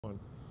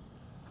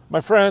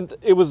My friend,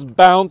 it was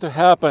bound to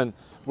happen.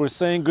 We're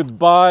saying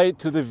goodbye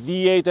to the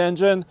V8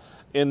 engine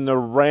in the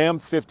Ram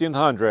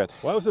 1500.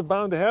 Why was it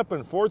bound to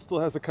happen? Ford still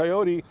has a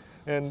Coyote,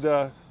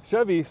 and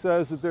Chevy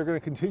says that they're going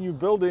to continue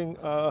building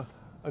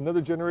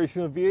another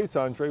generation of V8s,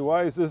 Andre.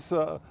 Why is this?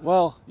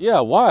 Well, yeah,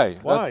 why?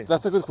 Why?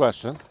 That's a good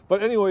question.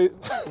 But anyway,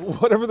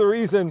 whatever the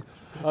reason,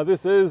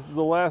 this is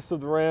the last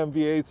of the Ram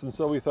V8s, and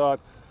so we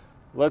thought,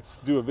 let's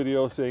do a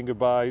video saying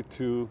goodbye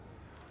to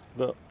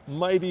the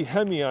mighty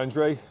Hemi,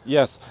 Andre.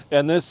 Yes,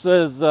 and this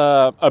is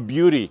a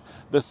beauty.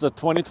 This is a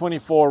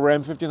 2024 Ram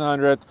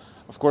 1500,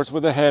 of course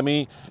with a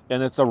Hemi,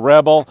 and it's a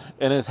Rebel,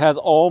 and it has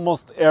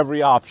almost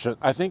every option.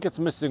 I think it's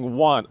missing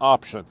one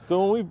option.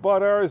 So when we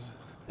bought ours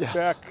Yes.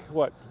 back,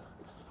 what?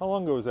 How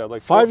long ago was that?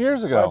 Like 5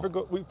 years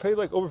ago. We paid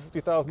like over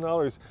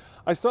 $50,000.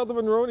 I saw the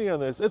Monroney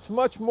on this. It's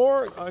much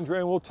more, Andre,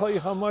 and we'll tell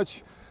you how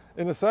much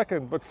in a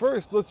second. But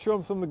first, let's show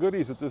them some of the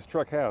goodies that this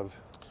truck has.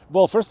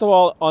 Well, first of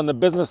all, on the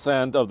business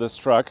end of this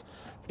truck,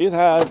 it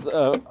has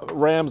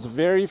Ram's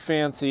very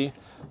fancy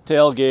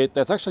tailgate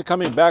that's actually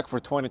coming back for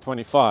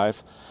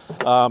 2025.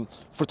 For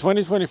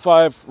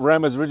 2025,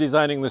 Ram is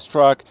redesigning this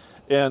truck,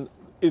 and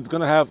it's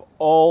going to have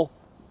all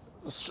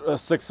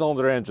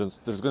six-cylinder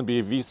engines. There's going to be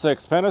a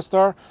V6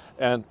 Pentastar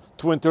and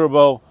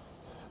twin-turbo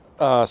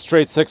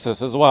straight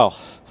sixes as well.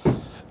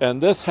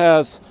 And this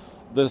has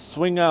the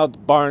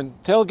swing-out barn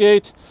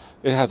tailgate.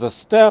 It has a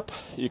step.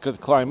 You could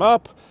climb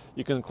up.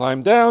 You can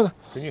climb down.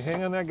 Can you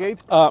hang on that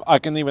gate? I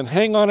can even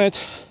hang on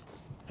it.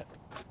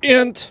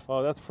 And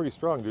oh, that's pretty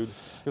strong, dude.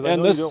 Because I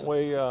know this, you don't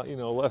weigh,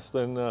 less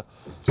than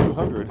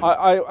 200.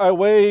 I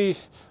weigh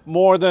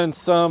more than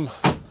some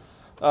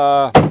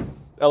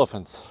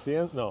elephants.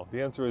 No,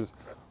 the answer is,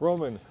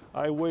 Roman,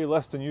 I weigh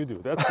less than you do.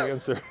 That's the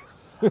answer.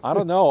 I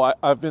don't know.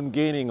 I've been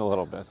gaining a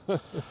little bit.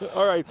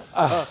 All right,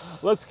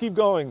 let's keep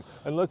going,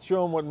 and let's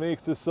show them what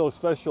makes this so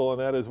special,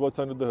 and that is what's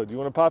under the hood. You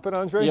want to pop it,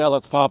 Andre? Yeah,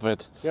 let's pop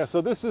it. Yeah, so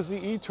this is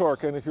the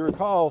e-torque, and if you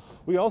recall,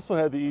 we also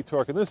had the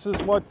e-torque, and this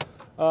is what,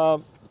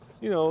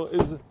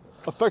 is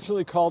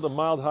affectionately called a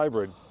mild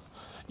hybrid.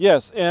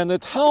 Yes, and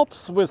it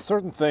helps with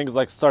certain things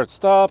like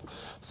start-stop,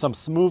 some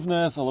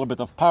smoothness, a little bit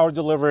of power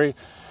delivery.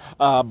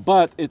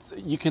 But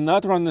you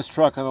cannot run this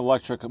truck on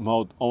electric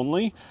mode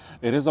only.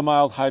 It is a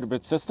mild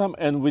hybrid system,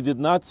 and we did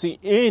not see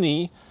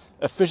any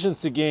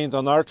efficiency gains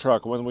on our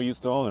truck when we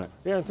used to own it.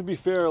 Yeah, and to be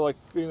fair,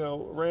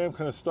 Ram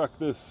kind of stuck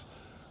this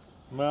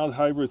mild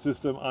hybrid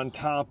system on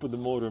top of the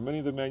motor. Many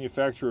of the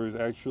manufacturers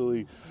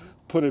actually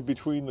put it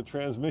between the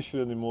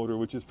transmission and the motor,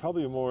 which is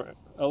probably a more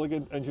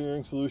elegant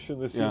engineering solution.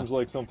 This seems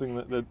like something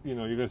that you're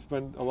going to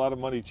spend a lot of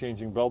money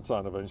changing belts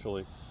on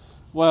eventually.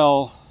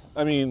 Well,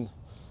 I mean,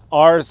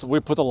 ours, we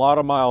put a lot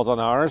of miles on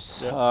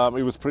ours. Yeah.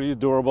 It was pretty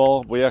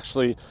durable. We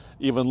actually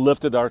even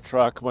lifted our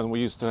truck when we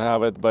used to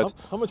have it. But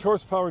how much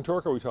horsepower and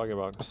torque are we talking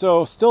about?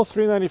 So still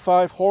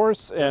 395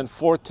 horse and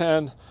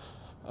 410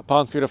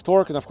 pound-feet of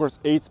torque, and of course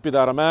 8-speed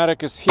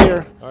automatic is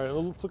here. All right,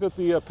 let's look at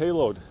the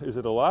payload. Is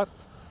it a lot?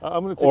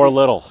 I'm going to or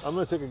little. I'm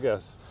going to take a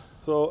guess.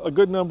 So a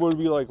good number would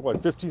be like what,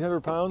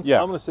 1,500 pounds?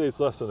 Yeah. I'm going to say it's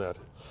less than that.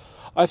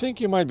 I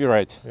think you might be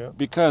right. Yeah.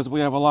 Because we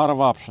have a lot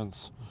of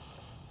options.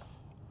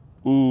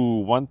 Ooh,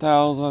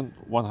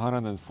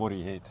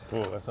 1,148.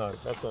 Oh, that's not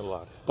a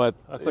lot. But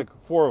that's like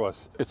 4 of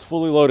us. It's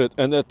fully loaded,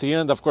 and at the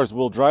end, of course,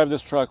 we'll drive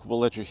this truck. We'll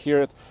let you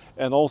hear it,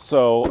 and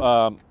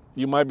also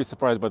you might be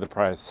surprised by the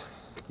price.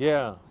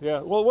 Yeah,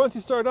 yeah. Well, why don't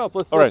you start up?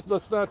 Let's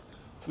not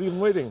leave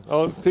them waiting.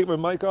 I'll take my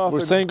mic off.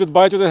 We're saying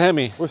goodbye to the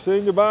Hemi. We're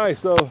saying goodbye.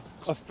 So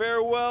a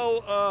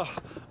farewell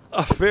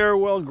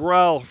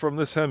growl from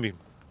this Hemi.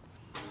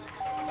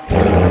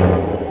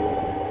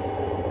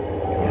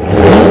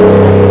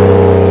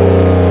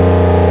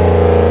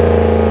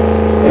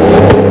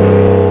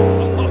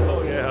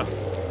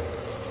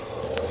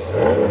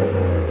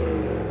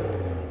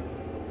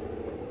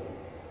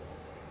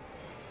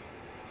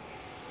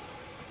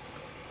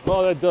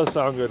 Oh, that does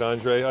sound good,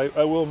 Andre.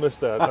 I will miss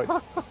that.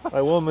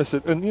 I will miss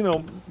it. And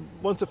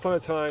once upon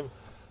a time,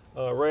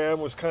 Ram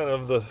was kind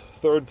of the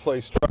third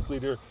place truck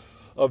leader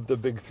of the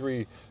big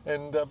three.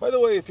 And by the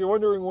way, if you're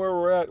wondering where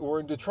we're at,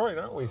 we're in Detroit,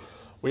 aren't we?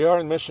 We are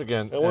in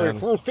Michigan. And we're in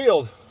full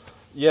field.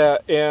 Yeah,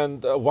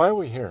 and why are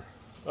we here?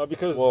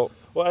 Because, well,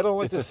 I don't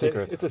like to say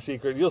secret. It's a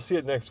secret. You'll see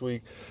it next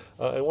week.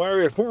 And why are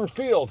we at full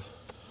field?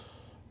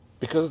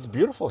 Because it's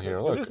beautiful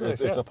here. Look,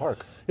 it's a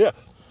park. Yeah.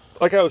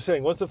 Like I was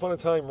saying, once upon a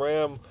time,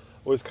 Ram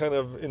was kind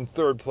of in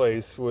third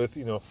place with,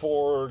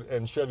 Ford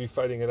and Chevy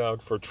fighting it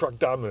out for truck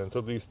dominance,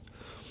 at least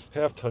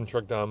half-ton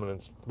truck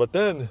dominance. But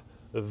then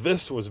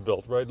this was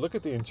built, right? Look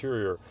at the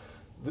interior.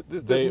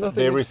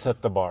 They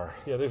reset the bar.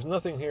 Yeah, there's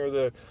nothing here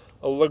that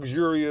a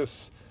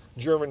luxurious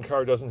German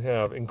car doesn't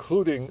have,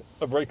 including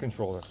a brake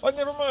controller. Oh,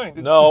 never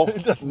mind. No,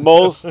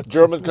 most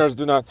German cars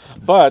do not.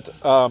 But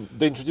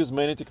they introduced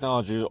many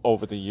technology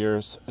over the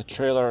years. A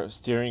trailer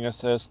steering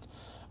assist,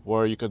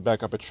 where you could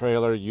back up a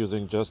trailer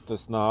using just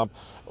this knob.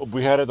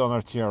 We had it on our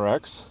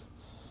TRX.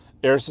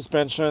 Air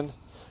suspension.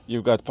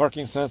 You've got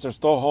parking sensors,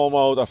 tow haul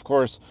mode, of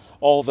course,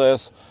 all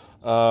this.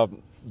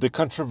 the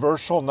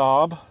controversial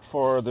knob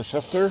for the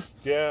shifter.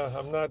 Yeah,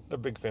 I'm not a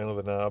big fan of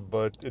the knob,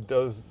 but it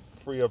does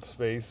free up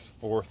space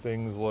for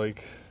things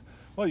like,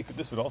 well,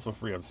 this would also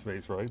free up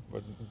space, right?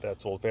 But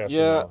that's old-fashioned.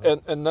 Yeah, now.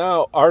 and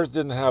now ours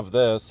didn't have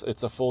this.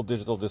 It's a full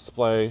digital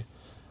display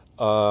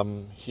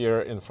here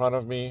in front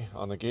of me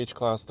on the gauge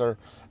cluster,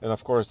 and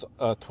of course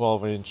a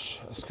 12-inch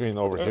screen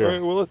over here. All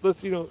right, well,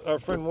 let's our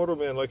friend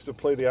Motorman likes to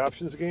play the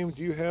options game.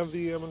 Do you have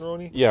the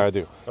Monroney? Yeah, I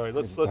do. All right,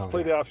 let's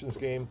play the options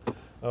game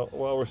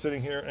while we're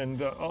sitting here,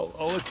 and I'll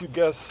let you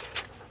guess,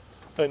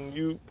 and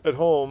you at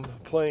home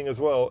playing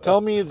as well. Tell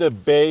me the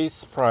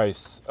base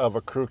price of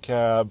a crew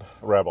cab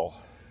Rebel.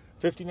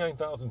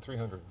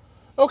 $59,300.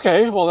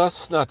 Okay, well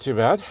that's not too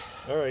bad.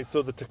 All right,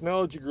 so the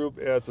technology group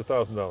adds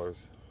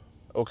 $1,000.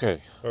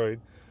 Okay. All right,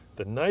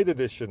 the night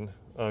edition,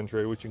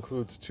 Andre, which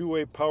includes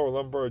two-way power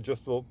lumbar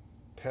adjustable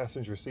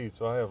passenger seats.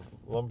 So I have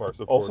lumbar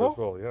support Also? as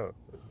well. Yeah,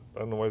 I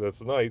don't know why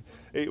that's night.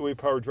 8-way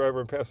power driver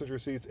and passenger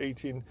seats,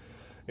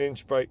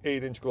 18-inch by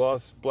 8-inch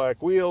gloss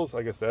black wheels.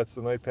 I guess that's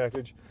the night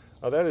package.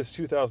 That is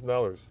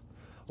 $2,000.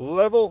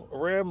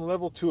 Ram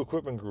Level 2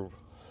 equipment group.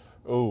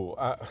 Ooh,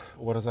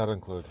 what does that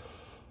include?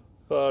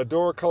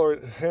 Door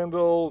color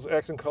handles,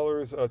 accent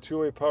colors,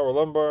 two-way power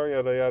lumbar,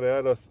 yada yada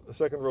yada,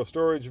 second row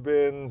storage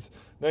bins,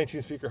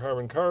 19-speaker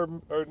Harman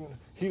Kardon,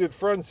 heated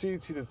front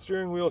seats, heated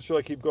steering wheel. Should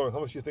I keep going? How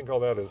much do you think all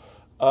that is?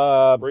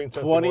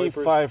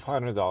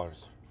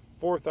 $2,500.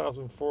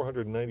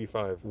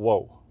 $4,495.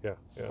 Whoa. Yeah.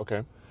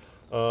 Okay.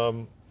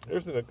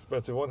 Here's an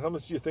expensive one. How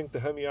much do you think the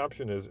Hemi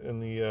option is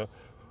in the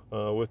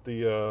with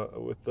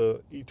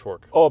the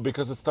e-torque? Oh,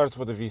 because it starts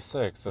with a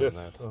V6, doesn't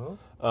Yes. it?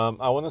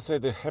 I want to say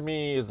the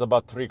Hemi is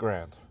about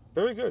 $3,000.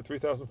 Very good.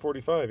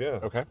 $3,045.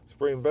 Yeah. Okay.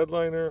 Spray and bed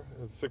liner.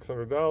 It's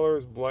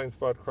 $600. Blind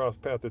spot cross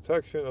path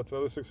detection. That's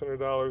another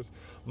 $600.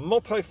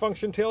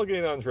 Multi-function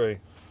tailgate, Andre.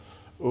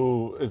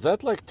 Ooh, is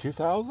that like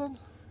 $2,000?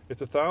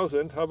 It's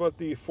 $1,000. How about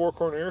the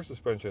four-corner air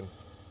suspension?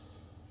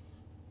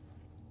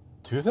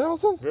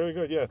 $2,000? Very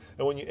good. Yeah.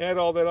 And when you add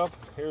all that up,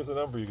 here's the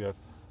number you get.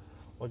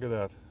 Look at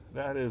that.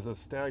 That is a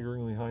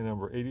staggeringly high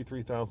number.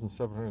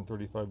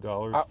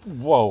 $83,735.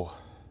 Whoa.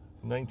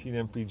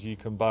 19 mpg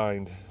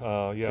combined.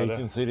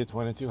 18 seated,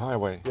 22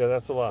 highway. Yeah,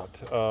 that's a lot.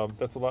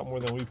 That's a lot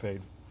more than we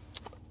paid.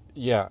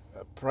 Yeah,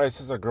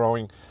 prices are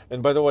growing.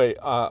 And by the way,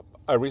 I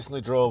recently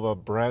drove a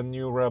brand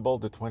new Rebel,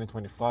 the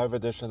 2025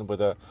 edition,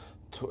 with a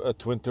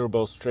twin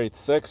turbo straight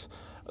six.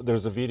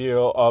 There's a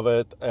video of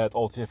it at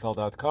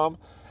alltfl.com,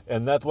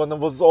 and that one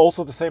was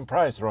also the same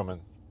price,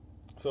 Roman.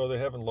 So they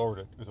haven't lowered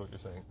it, is what you're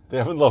saying. They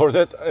haven't lowered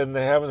it, and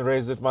they haven't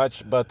raised it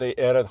much, but they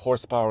added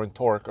horsepower and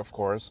torque, of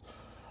course.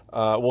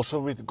 Well,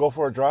 should we go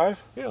for a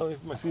drive? Yeah, I'll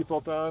leave my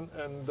seatbelt on,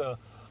 and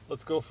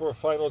let's go for a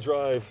final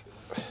drive.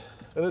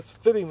 And it's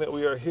fitting that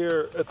we are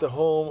here at the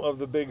home of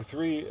the Big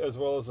Three, as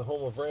well as the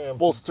home of Ram.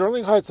 Well,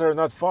 Sterling Heights are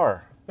not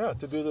far. Yeah,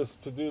 to do this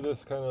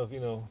kind of,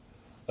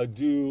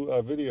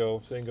 adieu video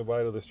saying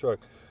goodbye to this truck.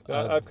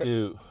 Now, I've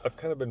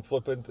kind of been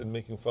flippant and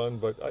making fun,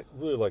 but I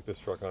really like this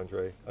truck,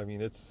 Andre. I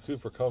mean, it's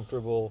super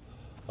comfortable.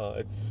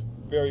 It's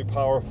very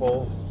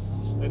powerful,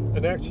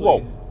 and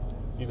actually,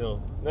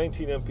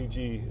 19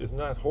 mpg is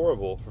not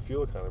horrible for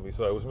fuel economy.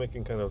 So I was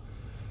making kind of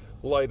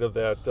light of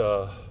that.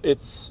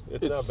 It's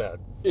not bad.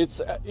 It's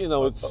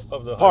it's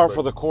of the par hybrid.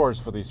 for the course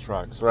for these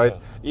trucks, right?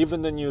 Yeah.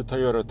 Even the new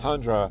Toyota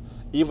Tundra,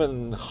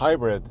 even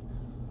hybrid,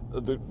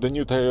 the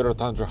new Toyota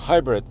Tundra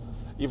hybrid,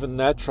 even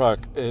that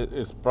truck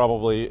is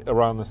probably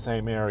around the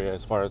same area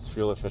as far as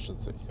fuel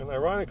efficiency. And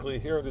ironically,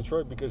 here in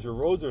Detroit, because your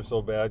roads are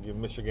so bad, you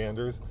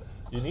Michiganders,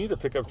 you need a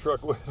pickup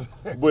truck with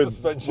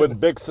suspension.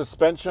 With big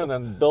suspension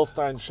and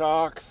Bilstein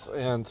shocks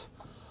and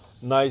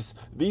nice.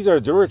 These are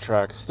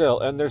Duratracs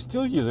still, and they're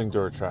still using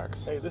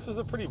Duratracs. Hey, this is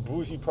a pretty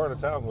bougie part of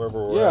town,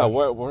 wherever we're Yeah, at.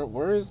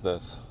 where is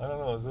this? I don't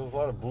know. There's a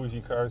lot of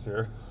bougie cars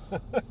here.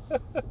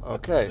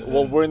 Okay,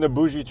 well, we're in the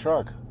bougie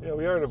truck. Yeah,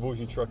 we are in a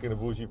bougie truck in a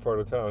bougie part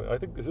of town. I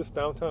think, is this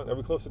downtown? Are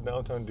we close to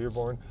downtown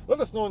Dearborn? Let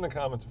us know in the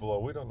comments below.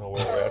 We don't know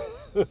where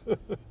we're at.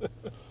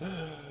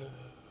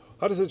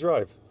 How does it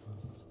drive?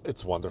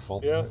 It's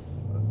wonderful. Yeah.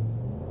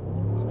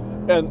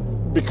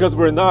 And because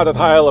we're not at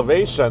high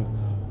elevation,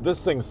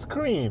 this thing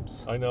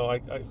screams. I know.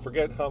 I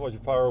forget how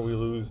much power we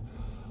lose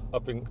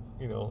up in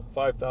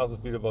 5,000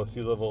 feet above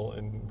sea level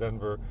in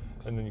Denver,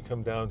 and then you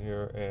come down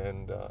here,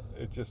 and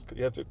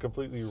you have to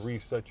completely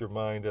reset your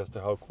mind as to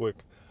how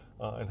quick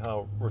and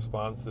how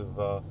responsive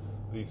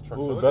these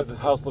trucks Ooh, are. that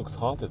house looks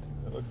haunted.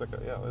 It looks like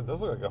it does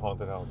look like a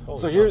haunted house. Holy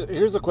So cow.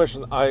 here's a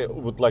question I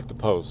would like to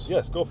pose.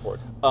 Yes, go for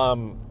it.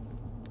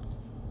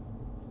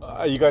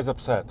 Are you guys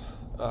upset?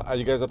 Are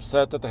you guys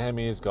upset that the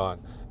Hemi is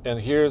gone? And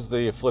here's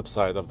the flip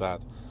side of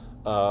that.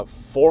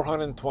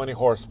 420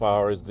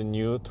 horsepower is the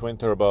new twin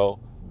turbo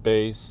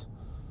base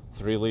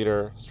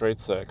 3-liter straight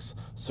six.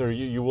 So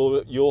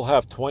you'll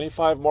have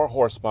 25 more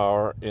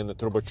horsepower in the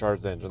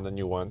turbocharged engine, the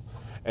new one,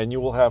 and you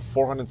will have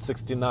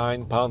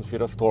 469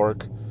 pound-feet of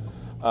torque,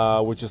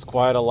 which is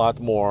quite a lot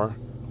more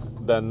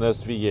than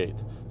this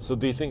V8. So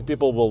do you think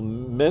people will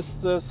miss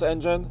this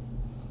engine?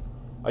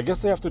 I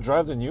guess they have to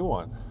drive the new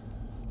one.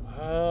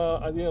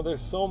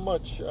 There's so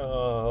much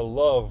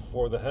love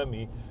for the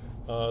Hemi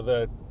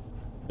that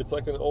it's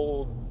like an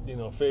old,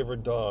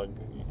 favorite dog.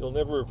 You'll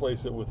never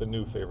replace it with a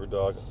new favorite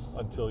dog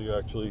until you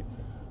actually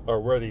are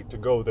ready to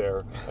go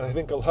there. And I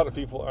think a lot of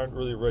people aren't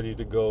really ready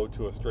to go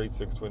to a straight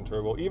six twin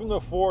turbo, even though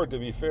Ford, to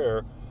be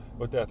fair,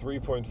 with that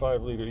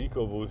 3.5 liter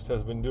EcoBoost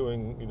has been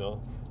doing,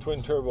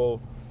 twin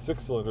turbo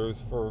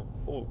 6-cylinders for,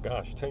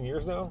 10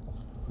 years now?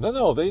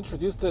 No, they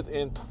introduced it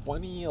in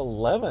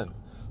 2011.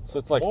 So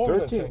it's like More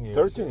 13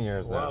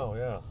 years now. Wow,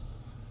 yeah.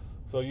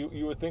 So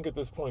you would think at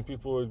this point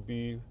people would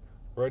be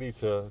ready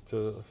to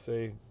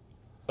say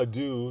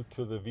adieu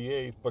to the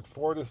V8, but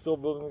Ford is still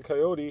building the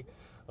Coyote,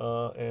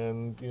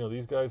 and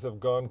these guys have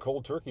gone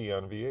cold turkey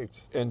on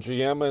V8s. And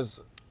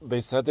GM they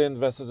said they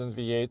invested in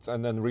V8s,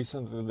 and then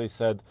recently they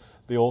said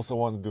they also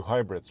want to do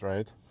hybrids,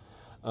 right?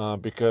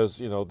 Because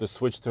the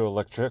switch to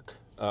electric,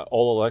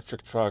 all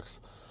electric trucks,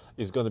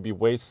 is going to be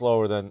way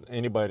slower than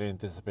anybody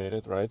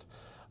anticipated, right?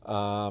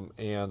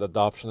 And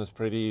adoption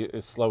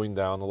is slowing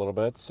down a little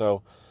bit.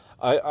 So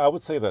I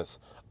would say this: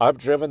 I've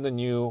driven the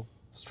new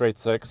straight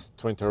six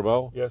twin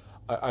turbo. Yes.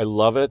 I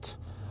love it,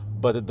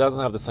 but it doesn't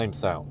have the same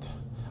sound.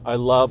 I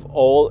love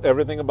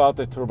everything about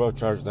the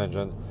turbocharged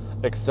engine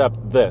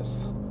except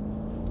this.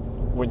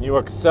 When you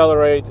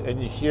accelerate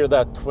and you hear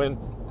that twin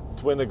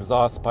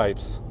exhaust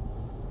pipes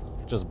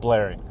just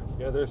blaring.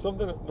 Yeah, there's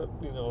something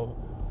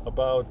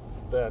about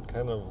that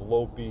kind of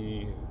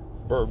lopey,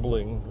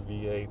 burbling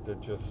V8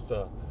 that just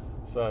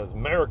says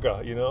America,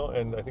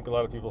 and I think a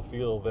lot of people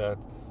feel that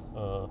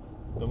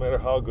no matter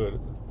how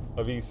good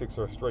a V6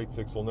 or a straight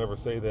six will never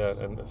say that,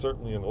 and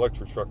certainly an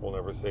electric truck will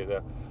never say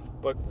that.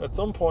 But at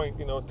some point,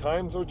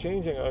 times are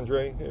changing,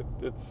 Andre.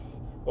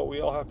 It's what we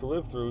all have to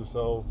live through.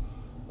 So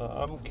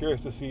I'm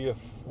curious to see if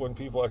when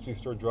people actually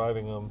start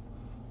driving them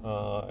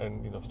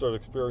and start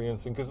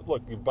experiencing, because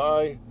look, you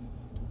buy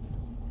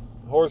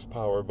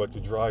horsepower, but you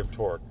drive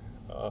torque.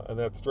 And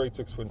that straight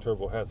six twin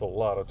turbo has a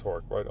lot of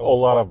torque, right? A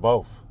lot of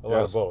both. A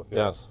lot of both,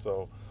 yeah. Yes.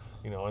 So,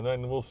 and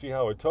then we'll see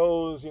how it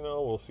tows,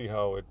 we'll see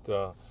how it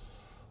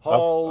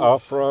hauls.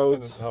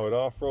 Off-roads. How it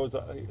off-roads.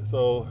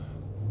 So,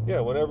 yeah,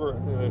 whenever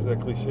there's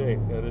that cliche,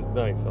 that is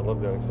nice. I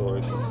love that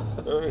acceleration.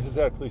 There is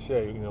that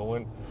cliche,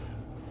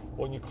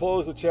 when you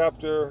close a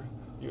chapter,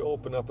 you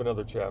open up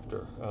another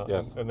chapter.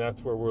 Yes. And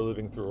that's where we're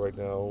living through right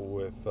now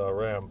with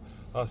Ram.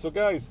 So,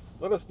 guys,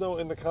 let us know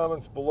in the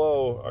comments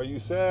below, are you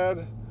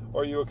sad?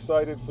 Are you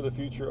excited for the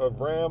future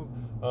of Ram?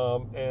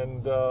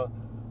 And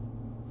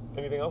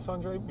anything else,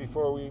 Andre,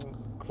 before we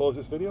close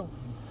this video?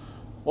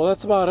 Well,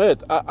 that's about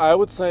it. I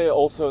would say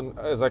also,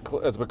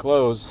 as we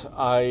close,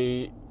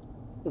 I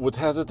would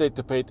hesitate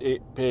to pay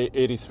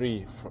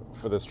 $83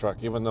 for this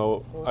truck, even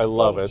though I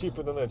love it.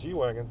 Cheaper than that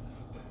G-Wagon.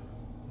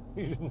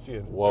 You didn't see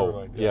it.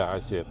 Whoa. Yeah, I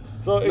see it.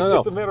 So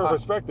it's a matter of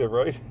perspective,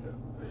 right?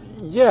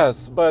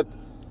 Yes, but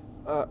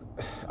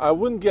I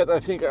wouldn't get, I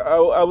think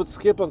I would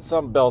skip on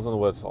some bells and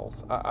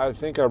whistles. I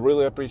think I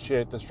really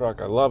appreciate this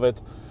truck. I love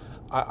it.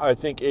 I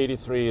think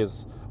 83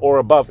 is, or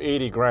above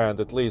 80 grand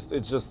at least.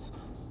 It's just,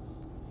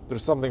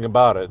 there's something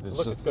about it.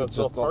 It's just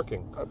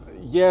self-parking.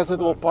 Yes, it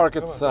will park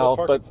itself,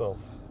 but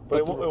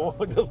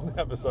it doesn't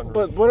have a sunroof.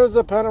 But what is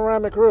a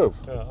panoramic roof?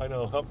 Yeah, I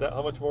know.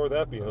 How much more would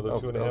that be? Another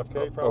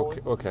 $2.5K probably?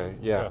 Okay,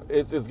 yeah.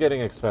 It's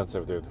getting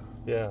expensive, dude.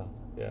 Yeah.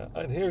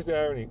 And here's the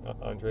irony,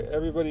 Andre.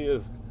 Everybody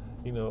is,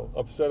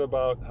 upset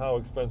about how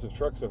expensive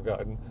trucks have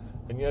gotten,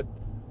 and yet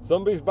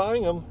somebody's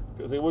buying them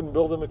because they wouldn't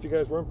build them if you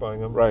guys weren't buying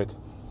them. Right.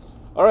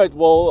 All right,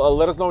 well,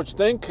 let us know what you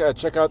think.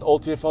 Check out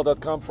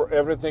oldtfl.com for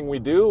everything we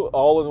do,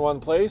 all in one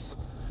place,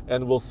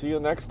 and we'll see you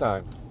next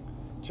time.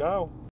 Ciao.